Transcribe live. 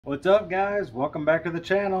What's up, guys? Welcome back to the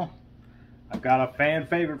channel. I've got a fan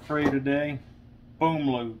favorite for you today,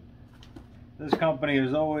 BOOMLOOT. This company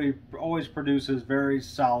is always produces very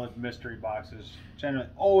solid mystery boxes. Generally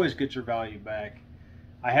always get your value back.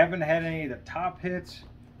 I haven't had any of the top hits,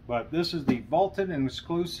 but this is the Vaulted and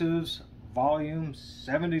Exclusives Volume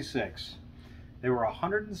 76. They were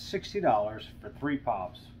 $160 for 3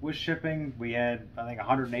 pops. With shipping, we had, I think,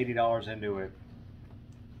 $180 into it.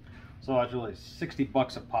 So that's really 60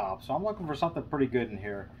 bucks a pop. So I'm looking for something pretty good in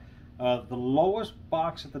here. The lowest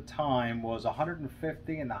box at the time was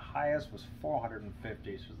 150 and the highest was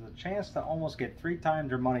 450. So there's a chance to almost get 3 times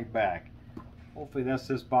your money back. Hopefully that's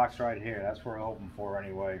this box right here. That's what we're hoping for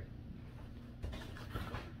anyway.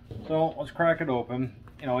 So let's crack it open.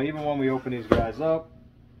 You know, even when we open these guys up,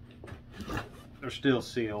 they're still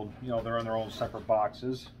sealed. You know, they're in their own separate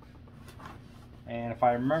boxes. And if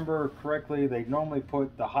I remember correctly, they normally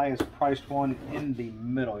put the highest priced one in the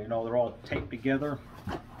middle. You know, they're all taped together.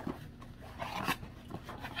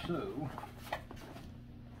 So,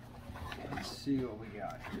 let's see what we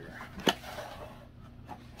got here.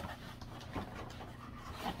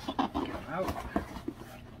 Get them out.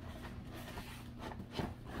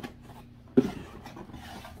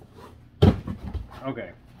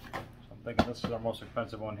 Okay, so I'm thinking this is our most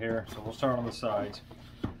expensive one here. So we'll start on the sides.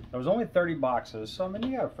 There was only 30 boxes, so I mean,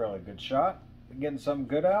 you got a fairly good shot at getting something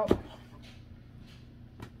good out.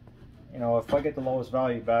 You know, if I get the lowest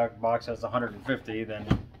value box as 150, then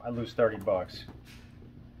I lose 30 bucks.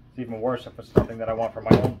 It's even worse if it's something that I want for my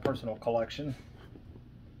own personal collection.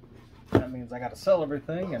 That means I got to sell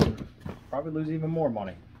everything and probably lose even more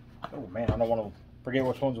money. Oh man, I don't want to forget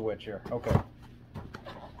which one's which here. Okay.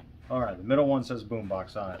 All right, the middle one says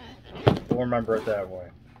Boombox on it. We'll remember it that way.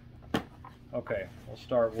 Okay, we'll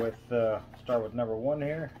start with number 1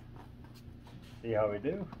 here. See how we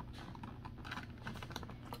do.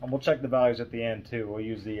 And we'll check the values at the end too. We'll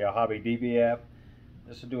use the Hobby DB app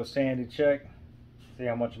just to do a sanity check. See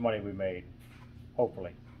how much money we made.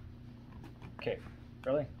 Hopefully. Okay,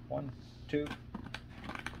 ready? 1, 2,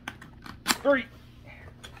 3.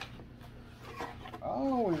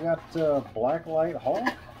 Oh, we got Blacklight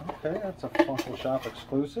Hawk. Okay, that's a Funko Shop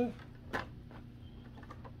exclusive.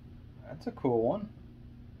 That's a cool one.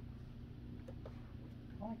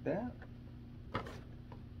 I like that.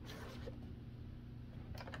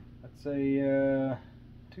 That's a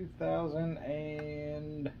 2000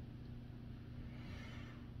 and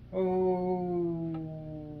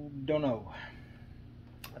don't know.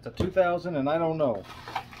 That's a 2000 and I don't know.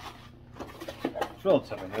 It's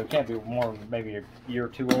relatively new. It can't be more than maybe a year or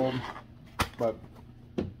 2 old, but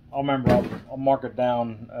I'll remember. I'll mark it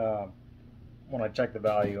down when I check the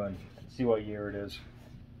value and see what year it is.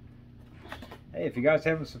 Hey, if you guys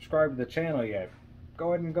haven't subscribed to the channel yet,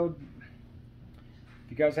 go ahead and go. If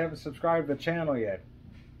you guys haven't subscribed to the channel yet,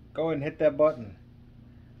 go ahead and hit that button.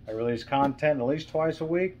 I release content at least twice a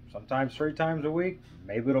week, sometimes 3 times a week.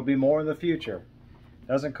 Maybe it'll be more in the future.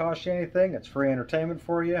 Doesn't cost you anything. It's free entertainment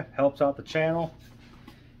for you. Helps out the channel.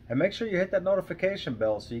 And make sure you hit that notification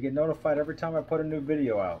bell so you get notified every time I put a new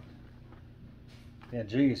video out. Yeah,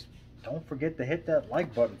 geez. Don't forget to hit that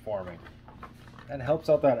like button for me. That helps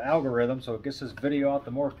out that algorithm so it gets this video out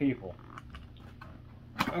to more people.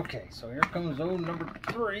 Okay, so here comes old number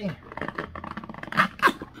 3.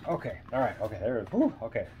 Okay, alright, okay, there it is. Whew,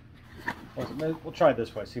 okay. We'll try it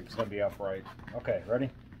this way, see if it's going to be upright. Okay, ready?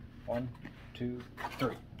 1, 2, 3.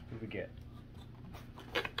 What do we get?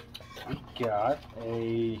 We got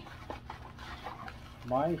a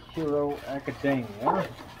My Hero Academia,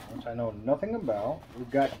 which I know nothing about. We've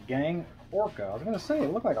got Gang Orca. I was going to say,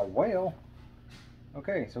 it looked like a whale.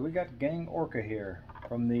 Okay, so we got Gang Orca here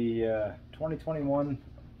from the 2021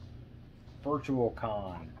 Virtual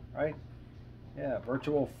Con, right? Yeah,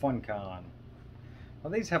 Virtual Fun Con.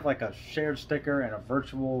 Well, these have like a shared sticker and a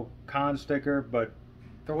Virtual Con sticker, but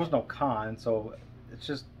there was no con, so it's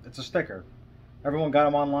a sticker. Everyone got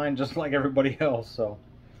them online just like everybody else, so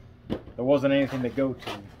there wasn't anything to go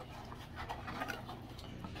to.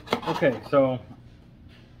 Okay, so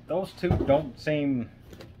those 2 don't seem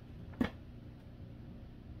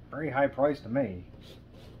very high priced to me.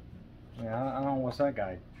 Yeah, I don't know, what's that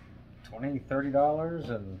guy? $20, $30,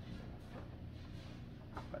 and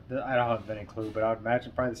I don't have any clue, but I'd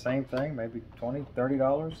imagine probably the same thing, maybe $20,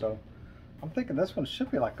 $30. So I'm thinking this one should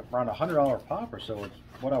be like around $100 pop or so, is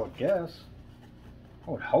what I would guess.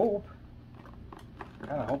 I would hope.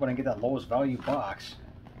 Kind of hoping I get that lowest value box.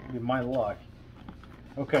 It'd be my luck.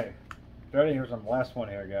 Okay, ready? Here's the last one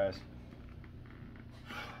here, guys.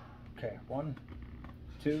 Okay, 1,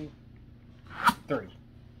 2, 3. What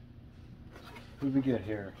do we get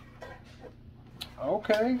here?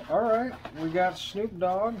 Okay, all right. We got Snoop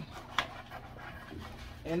Dogg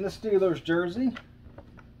in the Steelers jersey.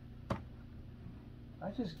 I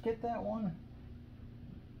just get that one.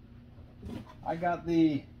 I got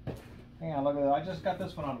the, hang on, look at that. I just got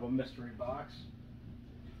this one out of a mystery box.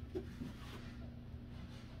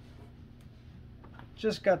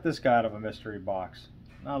 Just got this guy out of a mystery box.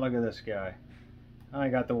 Now look at this guy. I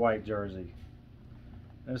got the white jersey.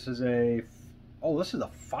 This is a, oh, this is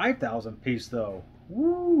a 5,000 piece though.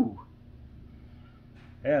 Woo!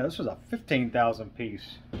 Yeah, this was a 15,000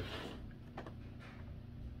 piece.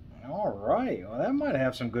 All right, well that might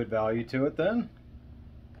have some good value to it then.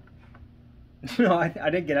 No, I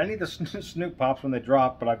didn't get any of the Snoop Pops when they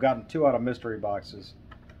dropped, but I've gotten 2 out of mystery boxes.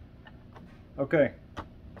 Okay,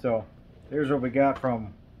 so here's what we got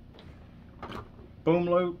from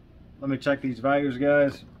BOOMLOOT. Let me check these values,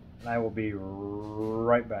 guys, and I will be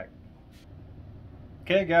right back.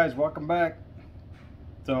 Okay, guys, welcome back.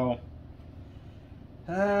 So,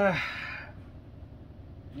 you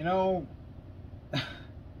know,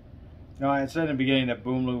 I had said in the beginning that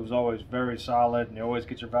BOOMLOOT was always very solid and you always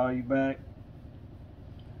get your value back.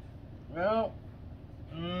 Well,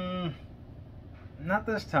 not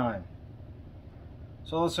this time.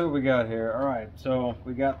 So let's see what we got here. Alright, so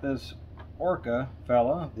we got this Orca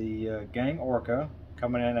fella, the Gang Orca,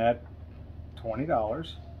 coming in at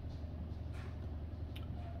 $20.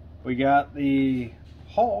 We got the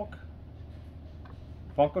Hulk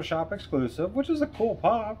Funko Shop exclusive, which is a cool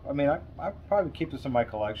pop. I mean, I probably keep this in my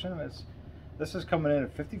collection. This is coming in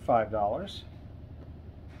at $55.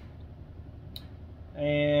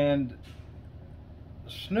 And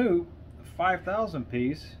Snoop, 5,000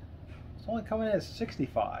 piece, it's only coming in at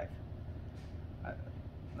 $65.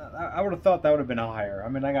 I would have thought that would have been higher. I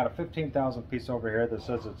mean, I got a 15,000 piece over here that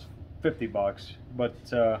says it's 50 bucks. But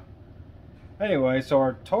anyway, so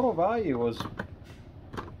our total value was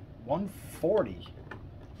 $140.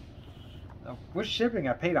 Now, with shipping,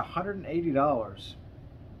 I paid $180.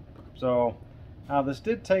 So now this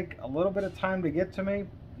did take a little bit of time to get to me.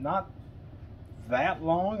 Not that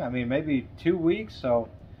long. I mean, maybe 2 weeks. So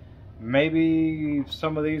maybe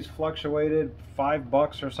some of these fluctuated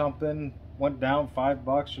 $5 or something. Went down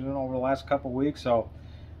 $5, you know, over the last couple weeks. So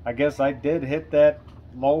I guess I did hit that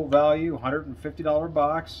low value $150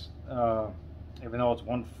 box, even though it's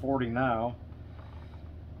 $140 now.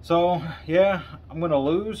 So yeah, I'm gonna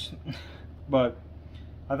lose, but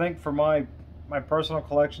I think for my personal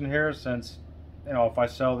collection here, since you know if I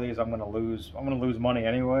sell these I'm gonna lose money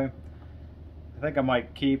anyway. I think I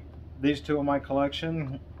might keep these 2 in my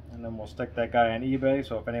collection, and then we'll stick that guy on eBay.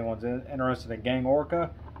 So if anyone's interested in Gang Orca,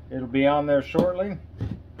 it'll be on there shortly.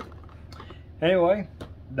 Anyway,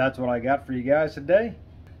 that's what I got for you guys today.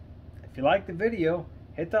 If you liked the video,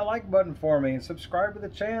 hit that like button for me and subscribe to the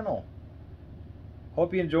channel.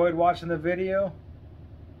 Hope you enjoyed watching the video.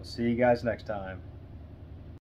 We'll see you guys next time.